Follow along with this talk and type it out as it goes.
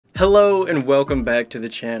Hello and welcome back to the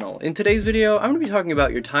channel. In today's video, I'm going to be talking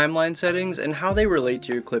about your timeline settings and how they relate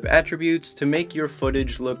to your clip attributes to make your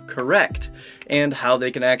footage look correct, and how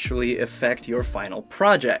they can actually affect your final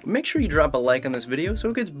project. Make sure you drop a like on this video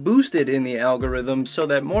so it gets boosted in the algorithm so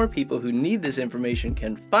that more people who need this information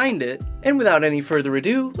can find it. And without any further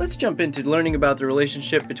ado, let's jump into learning about the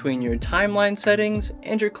relationship between your timeline settings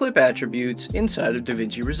and your clip attributes inside of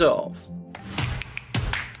Davinci Resolve.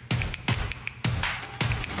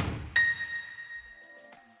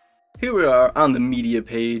 Here we are on the media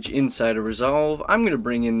page inside of Resolve. I'm going to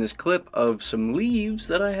bring in this clip of some leaves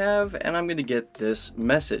that I have, and I'm going to get this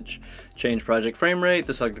message. Change project frame rate.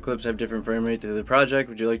 The selected clips have different frame rate to the project.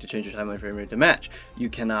 Would you like to change your timeline frame rate to match? You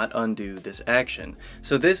cannot undo this action.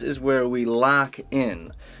 So this is where we lock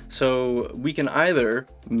in. So we can either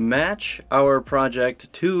match our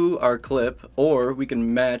project to our clip, or we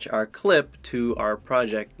can match our clip to our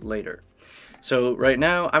project later. So right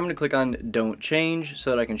now, I'm going to click on Don't Change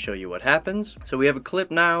so that I can show you what happens. So we have a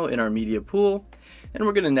clip now in our media pool, and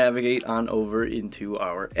we're going to navigate on over into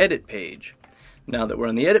our edit page. Now that we're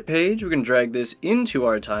on the edit page, we're going to drag this into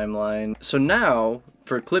our timeline. So now,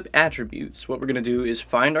 for clip attributes, what we're going to do is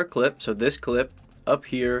find our clip, so this clip up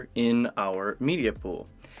here in our media pool.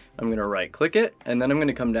 I'm going to right click it, and then I'm going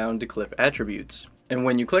to come down to clip attributes. And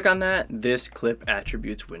when you click on that, this clip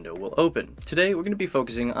attributes window will open. Today, we're going to be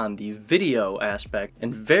focusing on the video aspect,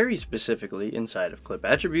 and very specifically inside of clip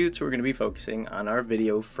attributes, we're going to be focusing on our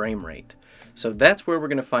video frame rate. So that's where we're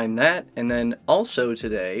going to find that. And then also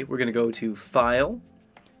today, we're going to go to File,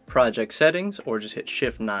 Project Settings, or just hit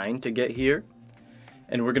Shift 9 to get here.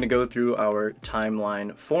 And we're going to go through our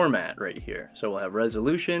timeline format right here. So we'll have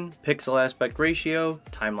resolution, pixel aspect ratio,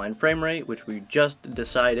 timeline frame rate, which we just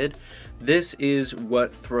decided. This is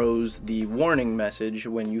what throws the warning message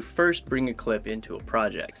when you first bring a clip into a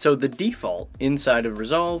project. So the default inside of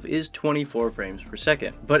Resolve is 24 frames per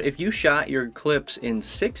second. But if you shot your clips in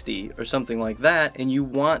 60 or something like that, and you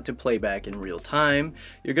want to play back in real time,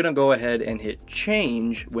 you're going to go ahead and hit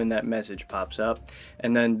change when that message pops up.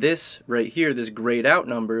 And then this right here, this grayed out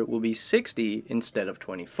number will be 60 instead of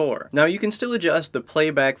 24. Now you can still adjust the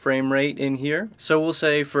playback frame rate in here. So we'll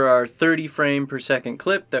say for our 30 frame per second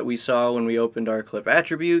clip that we saw when we opened our clip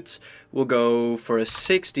attributes, we'll go for a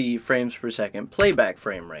 60 frames per second playback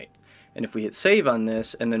frame rate. And if we hit save on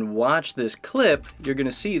this and then watch this clip, you're going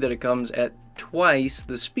to see that it comes at twice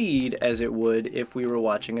the speed as it would if we were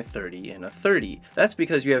watching a 30 and a 30. That's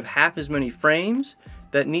because you have half as many frames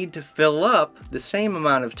that need to fill up the same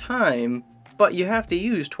amount of time, but you have to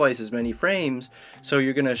use twice as many frames, so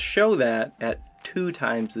you're going to show that at 2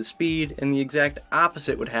 times the speed, and the exact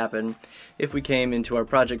opposite would happen if we came into our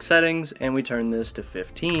project settings and we turn this to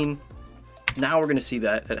 15. Now we're going to see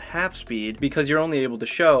that at half speed because you're only able to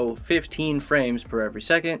show 15 frames per every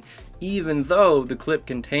second, even though the clip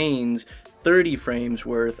contains 30 frames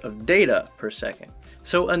worth of data per second.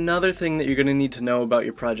 So another thing that you're going to need to know about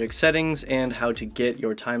your project settings and how to get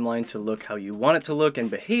your timeline to look how you want it to look and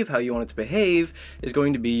behave how you want it to behave is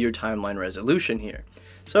going to be your timeline resolution here.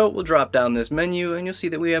 So we'll drop down this menu and you'll see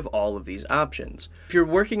that we have all of these options. If you're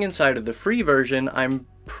working inside of the free version, I'm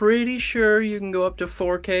pretty sure you can go up to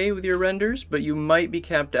 4K with your renders, but you might be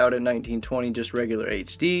capped out at 1920 just regular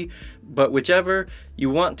HD. But whichever, you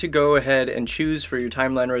want to go ahead and choose for your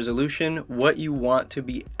timeline resolution what you want to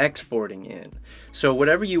be exporting in. So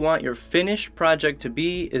whatever you want your finished project to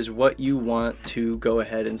be is what you want to go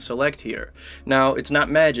ahead and select here. Now, it's not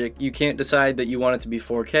magic. You can't decide that you want it to be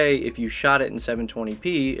 4K. If you shot it in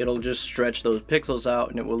 720p, it'll just stretch those pixels out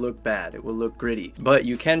and it will look bad. It will look gritty. But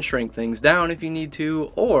you can shrink things down if you need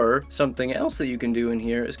to, or something else that you can do in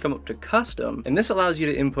here is come up to custom, and this allows you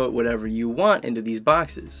to input whatever you want into these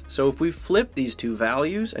boxes. So if we flip these two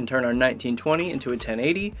values and turn our 1920 into a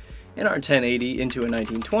 1080 and our 1080 into a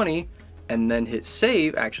 1920 and then hit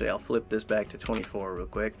save, actually I'll flip this back to 24 real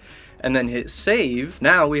quick, and then hit save,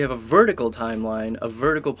 now we have a vertical timeline, a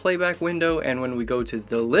vertical playback window, and when we go to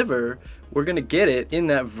deliver, we're going to get it in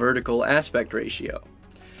that vertical aspect ratio.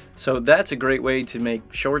 So that's a great way to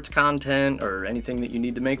make shorts content or anything that you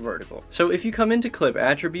need to make vertical. So if you come into clip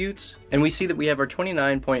attributes and we see that we have our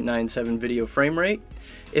 29.97 video frame rate,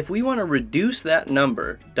 if we want to reduce that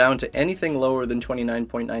number down to anything lower than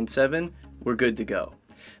 29.97, we're good to go.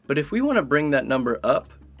 But if we want to bring that number up,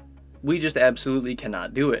 we just absolutely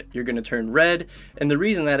cannot do it. You're going to turn red, and the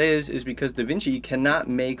reason that is because Davinci cannot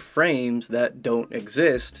make frames that don't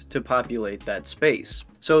exist to populate that space.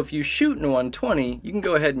 So if you shoot in 120, you can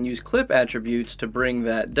go ahead and use clip attributes to bring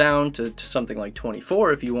that down to something like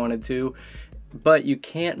 24 if you wanted to, but you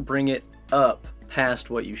can't bring it up past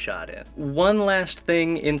what you shot in. One last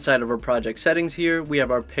thing inside of our project settings here, we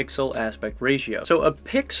have our pixel aspect ratio. So a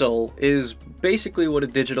pixel is basically what a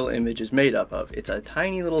digital image is made up of. It's a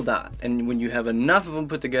tiny little dot, and when you have enough of them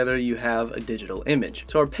put together, you have a digital image.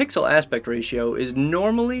 So our pixel aspect ratio is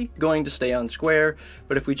normally going to stay on square,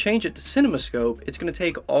 but if we change it to CinemaScope, it's going to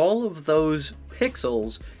take all of those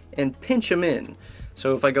pixels and pinch them in.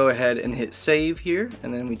 So if I go ahead and hit save here,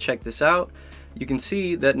 and then we check this out, you can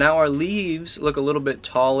see that now our leaves look a little bit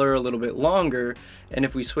taller, a little bit longer, and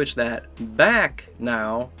if we switch that back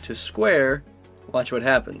now to square, watch what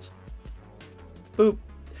happens. Boop.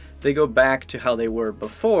 They go back to how they were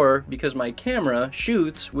before because my camera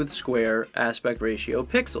shoots with square aspect ratio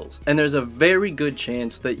pixels. And there's a very good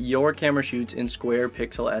chance that your camera shoots in square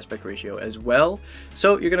pixel aspect ratio as well.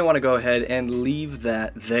 So you're gonna wanna go ahead and leave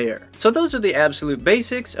that there. So those are the absolute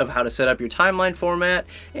basics of how to set up your timeline format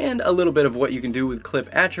and a little bit of what you can do with clip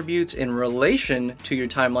attributes in relation to your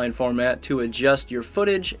timeline format to adjust your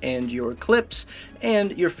footage and your clips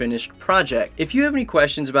and your finished project. If you have any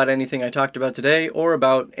questions about anything I talked about today or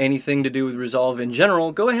about anything to do with Resolve in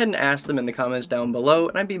general, go ahead and ask them in the comments down below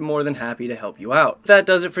and I'd be more than happy to help you out. That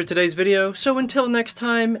does it for today's video, so until next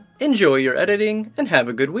time, enjoy your editing and have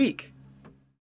a good week.